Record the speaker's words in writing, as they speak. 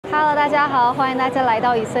Hello， 大家好，欢迎大家来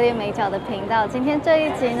到以色列美角的频道。今天这一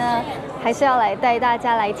集呢，还是要来带大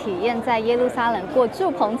家来体验在耶路撒冷过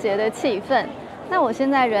住棚节的气氛。那我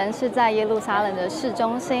现在人是在耶路撒冷的市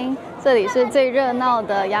中心，这里是最热闹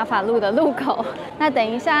的亚法路的路口。那等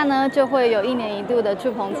一下呢，就会有1年1度的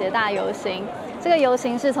住棚节大游行。这个游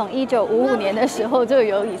行是从1955年的时候就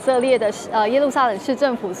由以色列的耶路撒冷市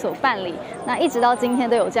政府所办理，那一直到今天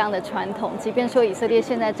都有这样的传统。即便说以色列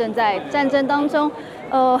现在正在战争当中，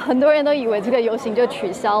很多人都以为这个游行就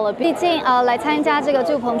取消了。毕竟来参加这个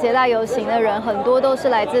住棚节大游行的人很多都是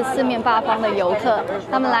来自四面八方的游客，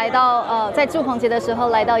他们来到在住棚节的时候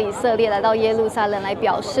来到以色列，来到耶路撒冷来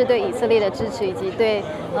表示对以色列的支持以及对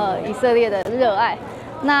以色列的热爱。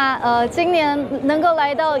那今年能够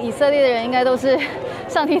来到以色列的人，应该都是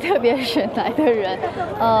上帝特别选来的人。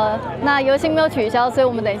那游行没有取消，所以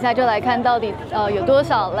我们等一下就来看到底有多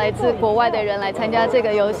少来自国外的人来参加这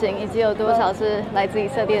个游行，以及有多少是来自以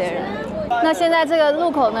色列的人。那现在这个路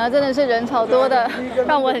口呢，真的是人潮多的，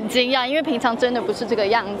让我很惊讶，因为平常真的不是这个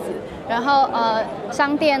样子。然后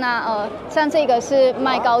商店啊，像这个是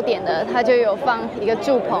卖糕点的，它就有放一个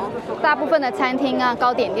住棚。大部分的餐厅啊、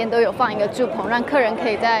糕点店都有放一个住棚，让客人可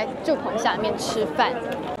以在住棚下面吃饭。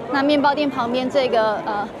那面包店旁边这个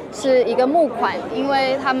是一个募款，因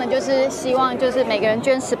为他们就是希望就是每个人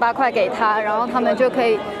捐18块给他，然后他们就可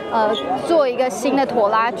以做一个新的妥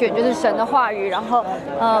拉卷，就是神的话语，然后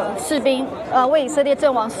士兵为以色列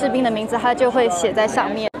阵亡士兵的名字，他就会写在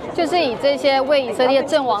上面。就是以这些为以色列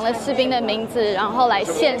阵亡的士兵的名字，然后来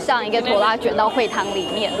献上一个妥拉卷到会堂里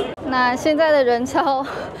面。那现在的人潮，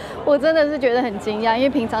我真的是觉得很惊讶，因为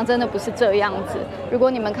平常真的不是这样子。如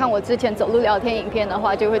果你们看我之前走路聊天影片的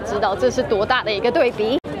话，就会知道这是多大的一个对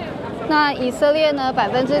比。那以色列呢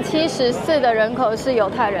，74%的人口是犹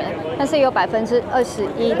太人，但是有21%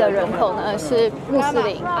的人口呢是穆斯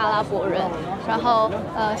林阿拉伯人，然后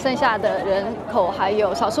剩下的人口还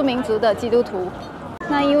有少数民族的基督徒。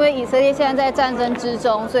那因为以色列现在在战争之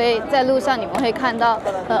中，所以在路上你们会看到，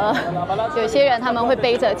有些人他们会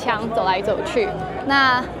背着枪走来走去。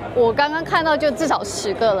那我刚刚看到就至少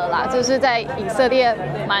10个了啦，就是在以色列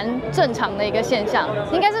蛮正常的一个现象，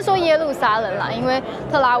应该是说耶路撒冷啦，因为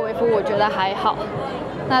特拉维夫我觉得还好。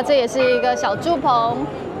那这也是一个小住棚，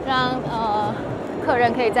让客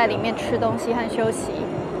人可以在里面吃东西和休息。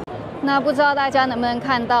那不知道大家能不能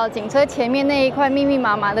看到警车前面那一块密密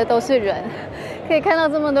麻麻的都是人，可以看到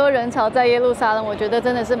这么多人潮在耶路撒冷，我觉得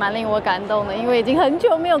真的是蛮令我感动的，因为已经很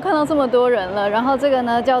久没有看到这么多人了。然后这个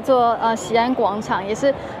呢叫做锡安广场，也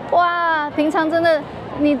是哇，平常真的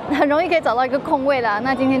你很容易可以找到一个空位啦，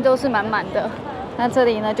那今天都是满满的。那这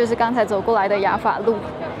里呢就是刚才走过来的亚法路，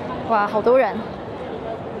哇，好多人。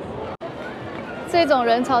这种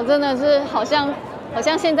人潮真的是好像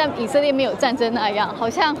现在以色列没有战争那样，好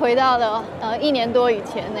像回到了1年多以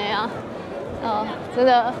前那样，真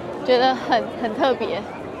的觉得很特别。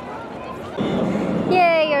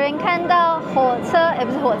耶，有人看到火车，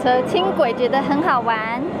不是火车，轻轨，觉得很好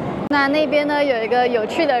玩。那边呢有一个有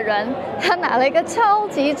趣的人，他拿了一个超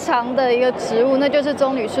级长的一个植物，那就是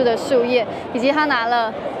棕榈树的树叶，以及他拿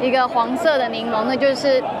了一个黄色的柠檬，那就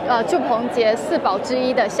是住棚节4宝之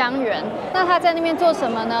一的香橼。那他在那边做什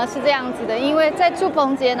么呢？是这样子的，因为在住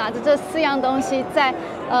棚节拿着这4样东西在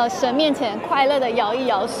神面前快乐的摇一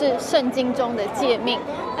摇，是圣经中的诫命。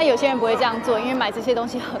那有些人不会这样做，因为买这些东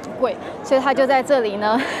西很贵，所以他就在这里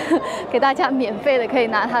呢给大家免费的可以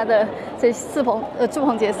拿他的这住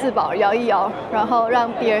棚节4宝摇一摇，然后让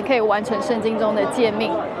别人可以完成圣经中的诫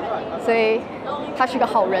命，所以他是个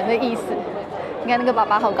好人的意思。你看那个爸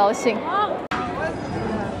爸好高兴。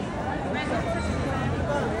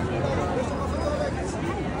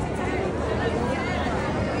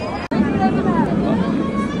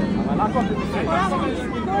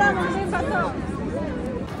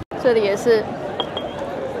这里也是。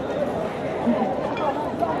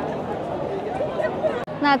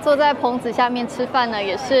那坐在棚子下面吃饭呢，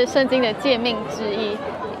也是圣经的诫命之一。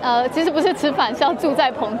其实不是吃饭，是要住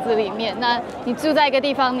在棚子里面。那你住在一个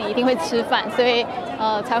地方，你一定会吃饭，所以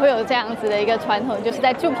才会有这样子的一个传统，就是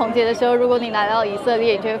在住棚节的时候，如果你来到以色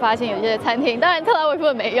列，你就会发现有些餐厅，当然特拉维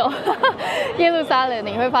夫没有，耶路撒冷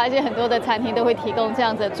你会发现很多的餐厅都会提供这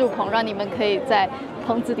样子的住棚，让你们可以在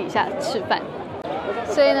棚子底下吃饭。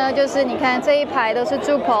所以呢，就是你看这一排都是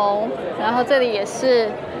住棚，然后这里也是，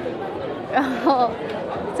然后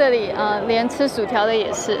这里连吃薯条的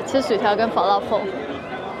也是，吃薯条跟法拉凤。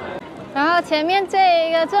然后前面这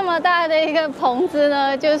一个这么大的一个棚子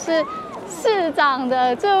呢，就是市长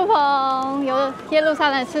的住棚，由耶路撒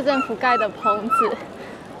冷市政府盖的棚子。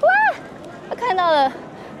哇，我看到了，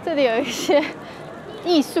这里有一些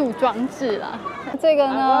艺术装置啦。这个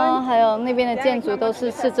呢，还有那边的建筑都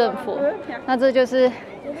是市政府。那这就是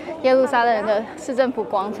耶路撒冷的市政府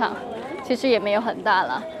广场，其实也没有很大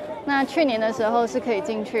啦。那去年的时候是可以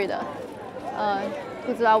进去的，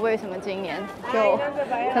不知道为什么今年就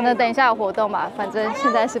可能等一下有活动吧，反正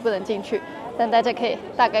现在是不能进去，但大家可以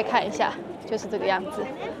大概看一下，就是这个样子。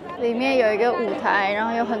里面有一个舞台，然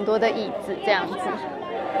后有很多的椅子这样子。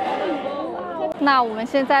那我们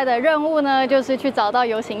现在的任务呢，就是去找到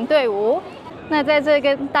游行队伍。那在这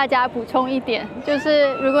跟大家补充一点，就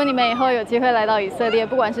是如果你们以后有机会来到以色列，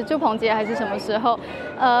不管是住棚节还是什么时候，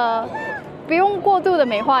不用过度的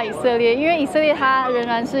美化以色列，因为以色列它仍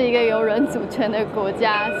然是一个由人组成的国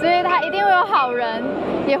家，所以它一定会有好人，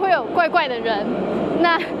也会有怪怪的人。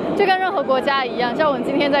那就跟任何国家一样，像我们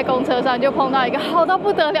今天在公车上就碰到一个好到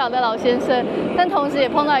不得了的老先生，但同时也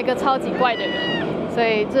碰到一个超级怪的人，所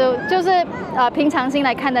以就是平常心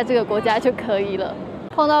来看待这个国家就可以了。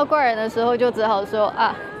碰到怪人的时候，就只好说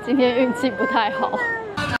啊，今天运气不太好。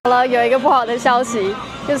好了，有一个不好的消息，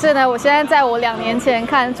就是呢，我现在在我2年前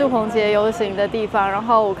看住棚节游行的地方，然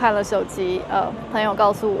后我看了手机，朋友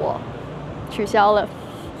告诉我取消了。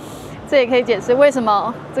这也可以解释为什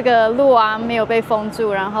么这个路啊没有被封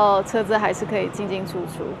住，然后车子还是可以进进出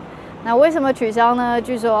出。那为什么取消呢？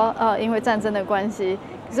据说因为战争的关系。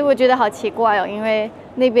可是我觉得好奇怪哦，因为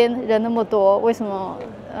那边人那么多，为什么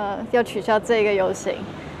要取消这个游行？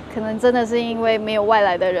可能真的是因为没有外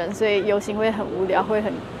来的人，所以游行会很无聊，会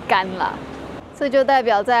很干啦。这就代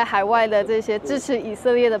表在海外的这些支持以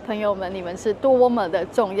色列的朋友们，你们是多么的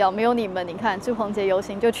重要。没有你们，你看住棚节游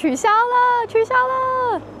行就取消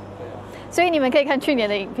了。所以你们可以看去年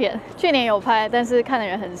的影片，去年有拍，但是看的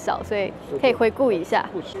人很少，所以可以回顾一下。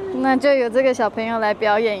那就由这个小朋友来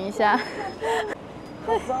表演一下。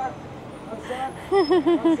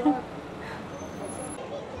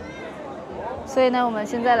所以呢，我们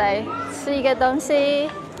现在来吃一个东西。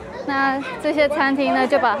那这些餐厅呢，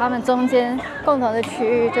就把他们中间共同的区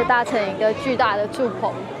域就搭成一个巨大的住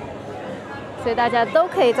棚，所以大家都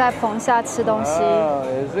可以在棚下吃东西。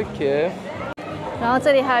然后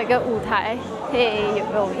这里还有一个舞台，可以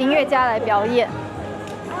有音乐家来表演。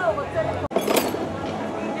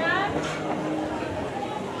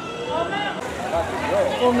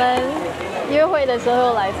我们约会的时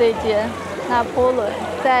候来这间拿破仑，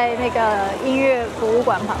在那个音乐博物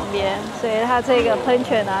馆旁边，所以它这个喷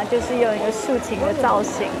泉啊，就是有一个竖琴的造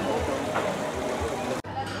型。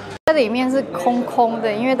这里面是空空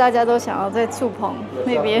的，因为大家都想要在住棚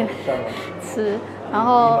那边吃。然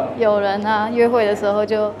后有人呢，约会的时候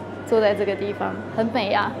就坐在这个地方，很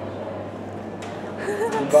美啊。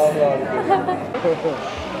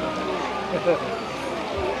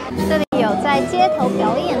这里有在街头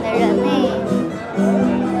表演的人呢。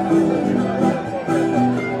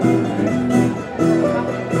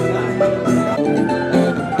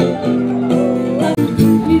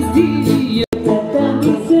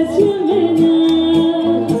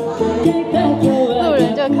路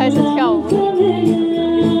人就开始跳舞。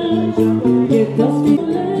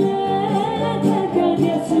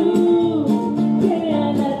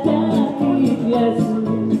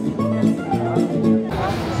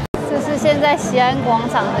现在西安广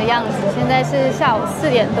场的样子，现在是下午4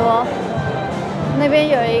点多。那边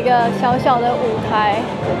有一个小小的舞台，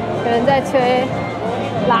有人在吹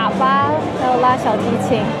喇叭，还有拉小提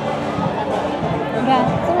琴。你看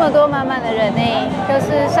这么多满满的人呢，就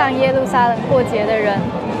是上耶路撒冷过节的人。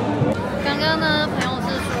刚刚呢，朋友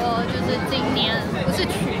是说，就是今年不是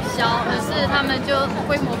取消，而是他们就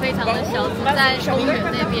规模非常的小，只在公园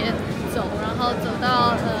那边走，然后走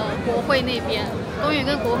到国会那边。公园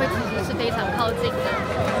跟国会其实是非常靠近的。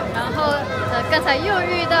然后刚才又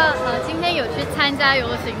遇到今天有去参加游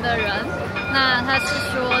行的人，那他是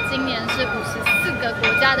说今年是54个国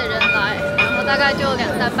家的人来，然后大概就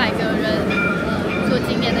200-300个人做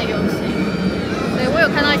今年的游行。所以我有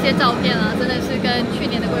看到一些照片啊，真的是跟去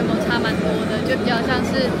年的规模差蛮多的，就比较像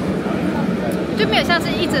是就没有像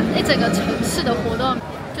是一整个城市的活动，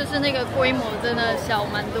就是那个规模真的小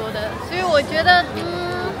蛮多的。所以我觉得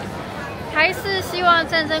还是希望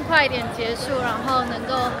战争快一点结束，然后能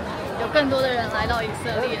够有更多的人来到以色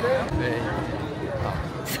列。对，好。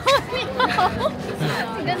说你好，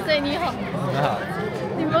你跟谁你好？你好。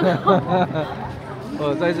你们好。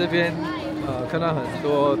我在这边看到很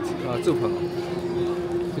多住棚，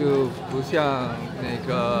就不像那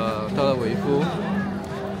个特勒维夫，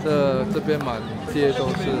这边满街都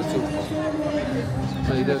是住棚，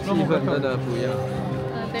所以的气氛真的不一样。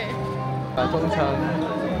对。通常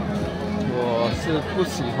我是不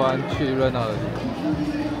喜欢去热闹的地方，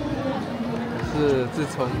可是自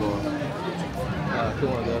从我跟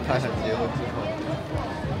我的太太结婚之后，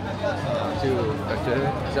就感觉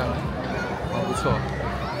好像蛮不错，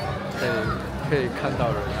可以看到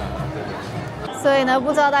人啊，对。所以呢，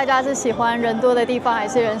不知道大家是喜欢人多的地方还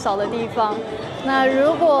是人少的地方？那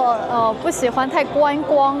如果不喜欢太观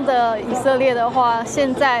光的以色列的话，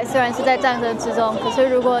现在虽然是在战争之中，可是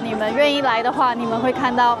如果你们愿意来的话，你们会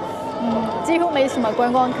看到，几乎没什么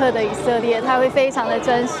观光客的以色列，它会非常的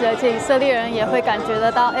真实，而且以色列人也会感觉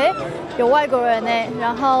得到，有外国人呢。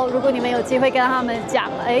然后如果你们有机会跟他们讲，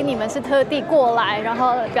你们是特地过来，然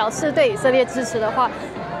后表示对以色列支持的话，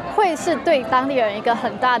会是对当地人一个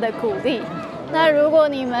很大的鼓励。那如果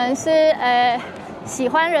你们是喜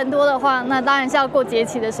欢人多的话，那当然是要过节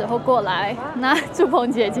期的时候过来。那住棚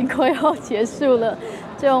节已经快要结束了，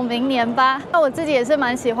就明年吧。那我自己也是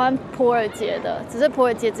蛮喜欢普尔节的，只是普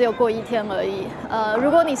尔节只有过1天而已。如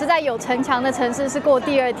果你是在有城墙的城市，是过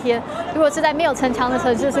第2天；如果是在没有城墙的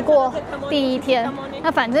城市，是过第1天。那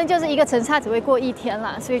反正就是一个城市只会过1天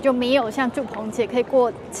啦，所以就没有像住棚节可以过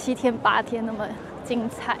7天8天那么精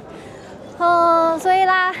彩。所以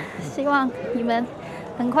啦，希望你们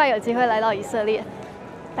很快有机会来到以色列。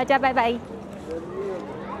大家拜拜。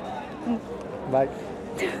拜。